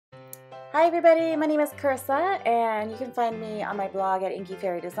Hi everybody, my name is Carissa and you can find me on my blog at Inky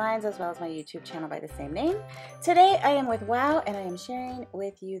Fairy Designs as well as my YouTube channel by the same name. Today I am with WOW and I am sharing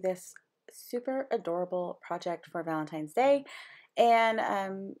with you this super adorable project for Valentine's Day, and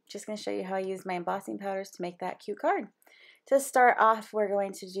I'm just going to show you how I use my embossing powders to make that cute card. To start off, we're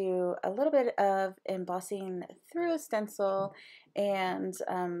going to do a little bit of embossing through a stencil, and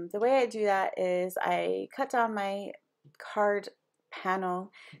the way I do that is I cut down my card panel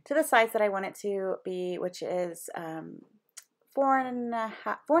to the size that I want it to be, which is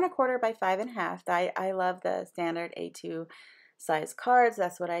 4.25 by 5.5. I love the standard A2 size cards.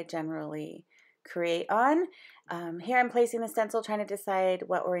 That's what I generally create on. Here I'm placing the stencil, trying to decide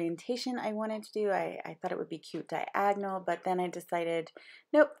what orientation I wanted to do. I thought it would be cute diagonal, but then I decided,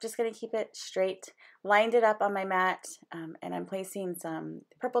 nope, just going to keep it straight. Lined it up on my mat, and I'm placing some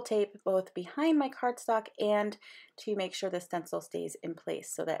purple tape both behind my cardstock and to make sure the stencil stays in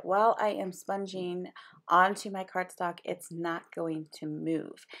place so that while I am sponging onto my cardstock, it's not going to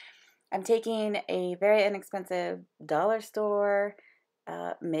move. I'm taking a very inexpensive dollar store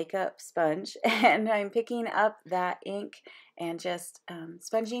makeup sponge, and I'm picking up that ink and just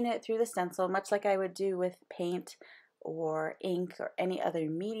sponging it through the stencil, much like I would do with paint or ink or any other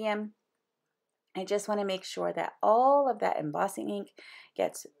medium. I just want to make sure that all of that embossing ink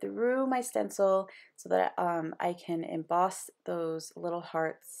gets through my stencil so that I can emboss those little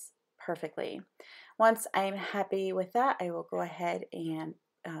hearts perfectly. Once I'm happy with that, I will go ahead and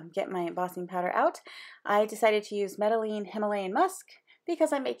get my embossing powder out. I decided to use Himalayan Musk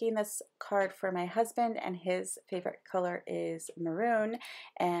because I'm making this card for my husband and his favorite color is maroon,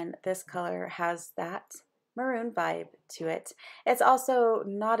 and this color has that maroon vibe to it. It's also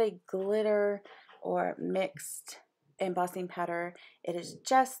not a glitter or mixed embossing powder. It is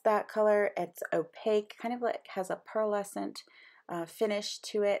just that color. It's opaque, kind of like has a pearlescent finish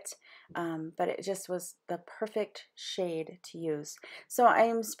to it, but it just was the perfect shade to use. So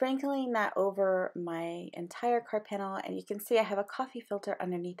I'm sprinkling that over my entire card panel, and you can see I have a coffee filter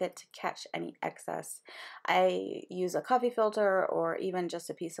underneath it to catch any excess. I use a coffee filter or even just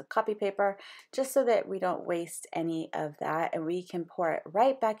a piece of copy paper just so that we don't waste any of that, and we can pour it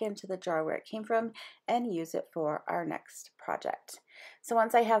right back into the jar where it came from and use it for our next project. So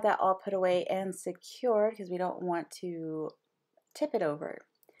once I have that all put away and secured, because we don't want to tip it over,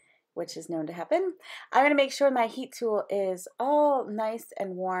 which is known to happen, I'm going to make sure my heat tool is all nice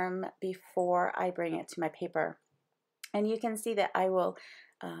and warm before I bring it to my paper. And you can see that I will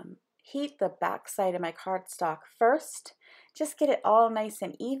heat the back side of my cardstock first, just get it all nice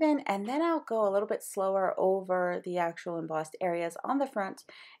and even, and then I'll go a little bit slower over the actual embossed areas on the front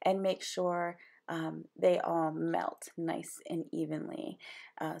and make sure they all melt nice and evenly.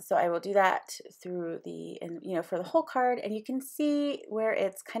 So I will do that through for the whole card, and you can see where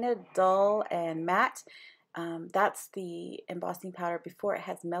it's kind of dull and matte. That's the embossing powder before it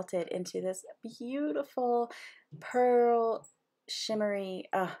has melted into this beautiful pearl shimmery,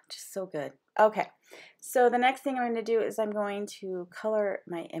 just so good. Okay, so the next thing I'm going to do is I'm going to color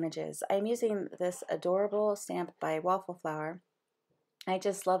my images. I'm using this adorable stamp by Waffle Flower. I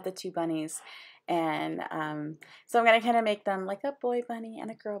just love the two bunnies, and so I'm going to kind of make them like a boy bunny and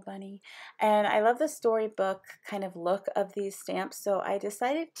a girl bunny, and I love the storybook kind of look of these stamps, so I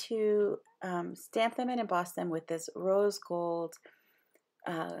decided to stamp them and emboss them with this rose gold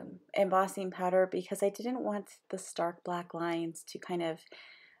embossing powder because I didn't want the stark black lines to kind of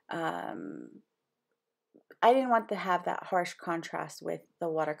I didn't want to have that harsh contrast with the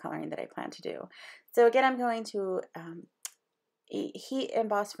watercoloring that I plan to do. So again, I'm going to heat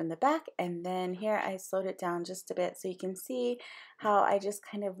emboss from the back, and then here I slowed it down just a bit so you can see how I just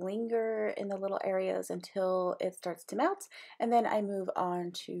kind of linger in the little areas until it starts to melt, and then I move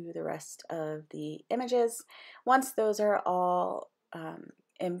on to the rest of the images. Once those are all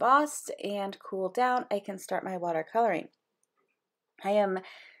embossed and cooled down, I can start my watercoloring. I am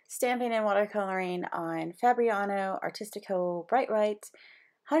stamping and watercoloring on Fabriano Artistico Bright White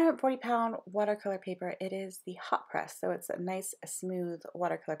 140-pound watercolor paper. It is the hot press, so it's a nice smooth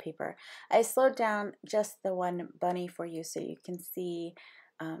watercolor paper. I slowed down just the one bunny for you so you can see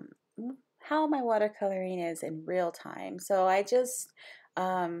how my watercoloring is in real time. So I just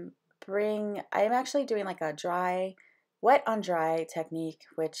I'm actually doing like a wet on dry technique,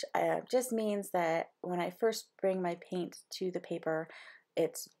 which just means that when I first bring my paint to the paper,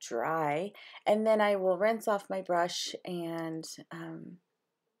 it's dry, and then I will rinse off my brush and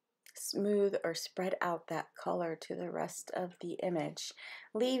smooth or spread out that color to the rest of the image,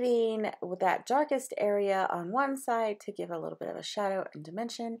 leaving that darkest area on one side to give a little bit of a shadow and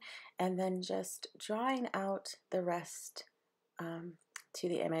dimension, and then just drawing out the rest to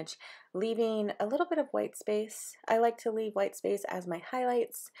the image, leaving a little bit of white space. I like to leave white space as my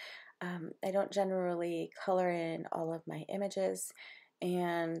highlights. I don't generally color in all of my images,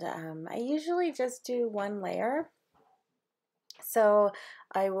 and I usually just do one layer. So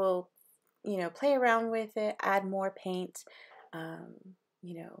I will, play around with it, add more paint,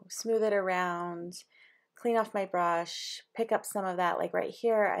 smooth it around, clean off my brush, pick up some of that. Like right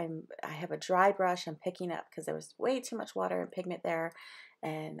here, I have a dry brush I'm picking up because there was way too much water and pigment there,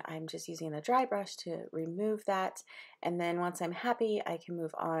 and I'm just using the dry brush to remove that. And then once I'm happy, I can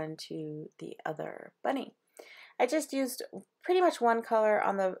move on to the other bunny. I just used pretty much one color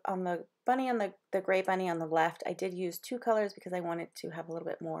on the bunny, on the gray bunny on the left. I did use two colors because I wanted to have a little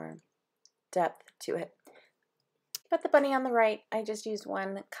bit more depth to it. But the bunny on the right, I just used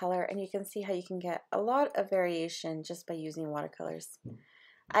one color, and you can see how you can get a lot of variation just by using watercolors.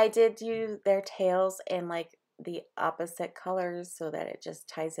 I did use their tails in like the opposite colors so that it just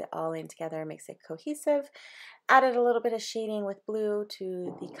ties it all in together and makes it cohesive. Added a little bit of shading with blue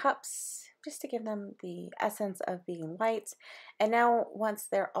to the cups just to give them the essence of being white. And now once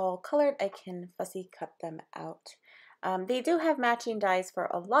they're all colored, I can fussy cut them out. They do have matching dies for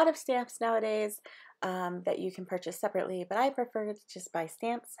a lot of stamps nowadays that you can purchase separately, but I prefer to just buy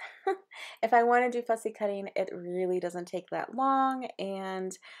stamps. If I want to do fussy cutting, it really doesn't take that long,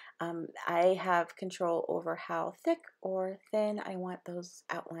 and I have control over how thick or thin I want those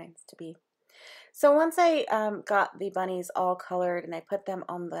outlines to be. So once I got the bunnies all colored and I put them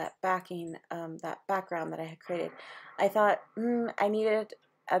on that backing, that background that I had created, I thought I needed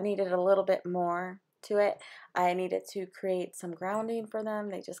a little bit more to it. I needed to create some grounding for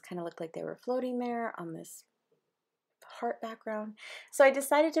them. They just kind of looked like they were floating there on this heart background. So I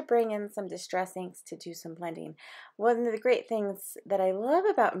decided to bring in some distress inks to do some blending. One of the great things that I love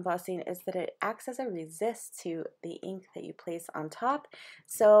about embossing is that it acts as a resist to the ink that you place on top.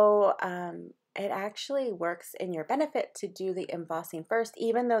 So it actually works in your benefit to do the embossing first,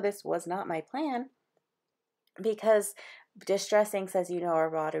 even though this was not my plan, because distress inks, as you know, are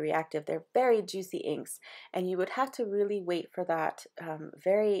water reactive. They're very juicy inks, and you would have to really wait for that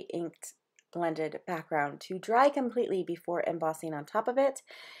very inked blended background to dry completely before embossing on top of it.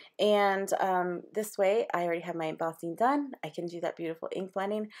 And this way, I already have my embossing done. I can do that beautiful ink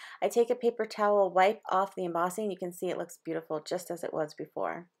blending. I take a paper towel, wipe off the embossing. You can see it looks beautiful just as it was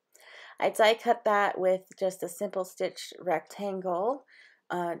before. I die cut that with just a simple stitch rectangle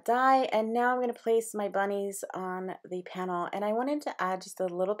die, and now I'm going to place my bunnies on the panel, and I wanted to add just a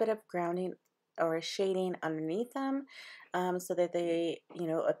little bit of grounding or shading underneath them so that they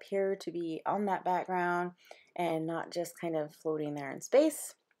appear to be on that background and not just kind of floating there in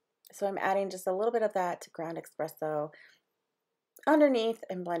space. So I'm adding just a little bit of that ground espresso underneath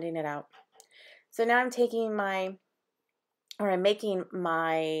and blending it out. So now I'm making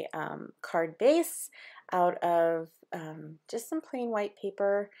my card base out of just some plain white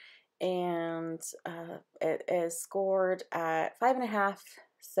paper, and it is scored at 5.5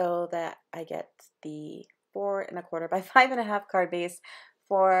 so that I get the 4.25 by 5.5 card base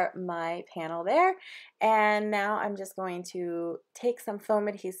for my panel there. And now I'm just going to take some foam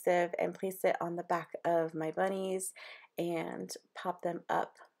adhesive and place it on the back of my bunnies and pop them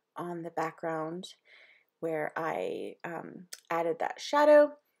up on the background where I added that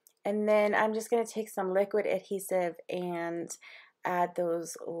shadow. And then I'm just going to take some liquid adhesive and add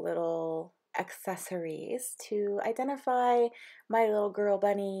those little accessories to identify my little girl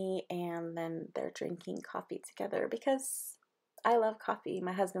bunny, and then they're drinking coffee together because I love coffee.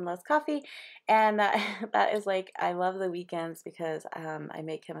 My husband loves coffee, and that is like, I love the weekends because I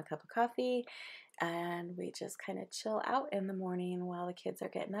make him a cup of coffee and we just kind of chill out in the morning while the kids are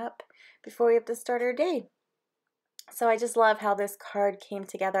getting up before we have to start our day. So I just love how this card came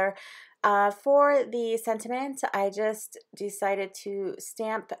together. For the sentiment, I just decided to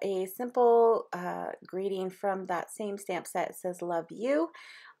stamp a simple greeting from that same stamp set. It says "Love You"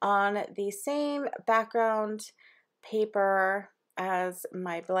 on the same background paper as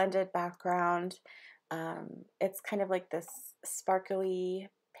my blended background. It's kind of like this sparkly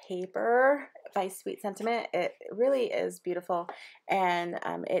paper by Sweet Sentiment. It really is beautiful, and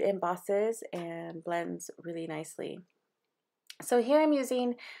it embosses and blends really nicely. So here I'm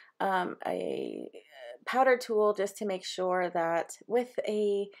using a powder tool just to make sure that with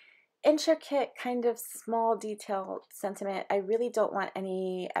a intricate kind of small detailed sentiment, I really don't want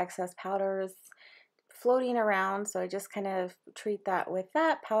any excess powders floating around, so I just kind of treat that with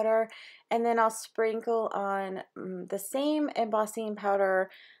that powder, and then I'll sprinkle on the same embossing powder,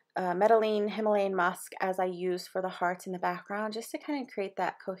 Metalline Himalayan Musk, as I use for the hearts in the background, just to kind of create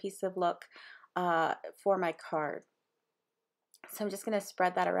that cohesive look for my card. So I'm just going to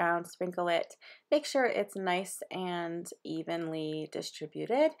spread that around, sprinkle it, make sure it's nice and evenly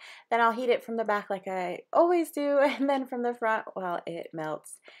distributed. Then I'll heat it from the back like I always do, and then from the front while it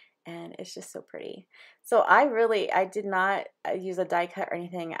melts. And it's just so pretty. So I did not use a die cut or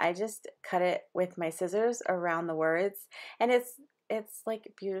anything. I just cut it with my scissors around the words, and it's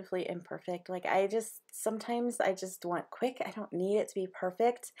like beautifully imperfect. Like sometimes I just want quick. I don't need it to be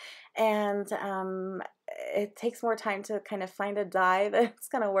perfect, and it takes more time to kind of find a die that's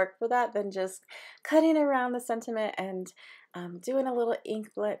gonna work for that than just cutting around the sentiment and doing a little ink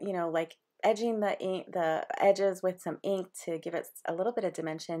blend, you know, like edging the edges with some ink to give it a little bit of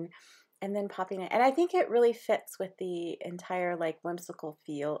dimension, and then popping it. And I think it really fits with the entire like whimsical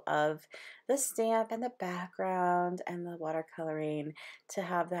feel of the stamp and the background and the watercoloring to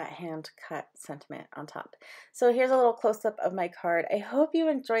have that hand cut sentiment on top. So here's a little close-up of my card. I hope you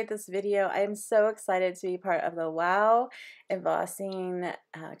enjoyed this video. I am so excited to be part of the Wow Embossing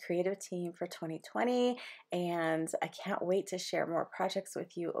creative team for 2020, and I can't wait to share more projects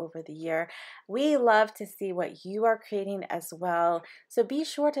with you over the year. We love to see what you are creating as well, so be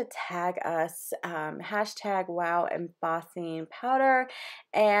sure to tag us, hashtag Wow Embossing Powder,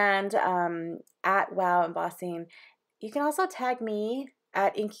 and at Wow Embossing. You can also tag me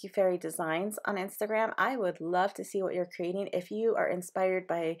at Inky Fairy Designs on Instagram. I would love to see what you're creating. If you are inspired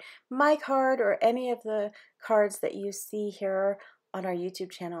by my card or any of the cards that you see here on our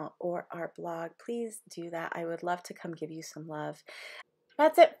YouTube channel or our blog, please do that. I would love to come give you some love.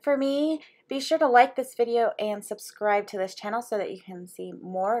 That's it for me. Be sure to like this video and subscribe to this channel so that you can see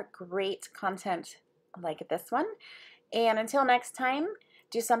more great content like this one. And until next time,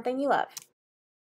 do something you love.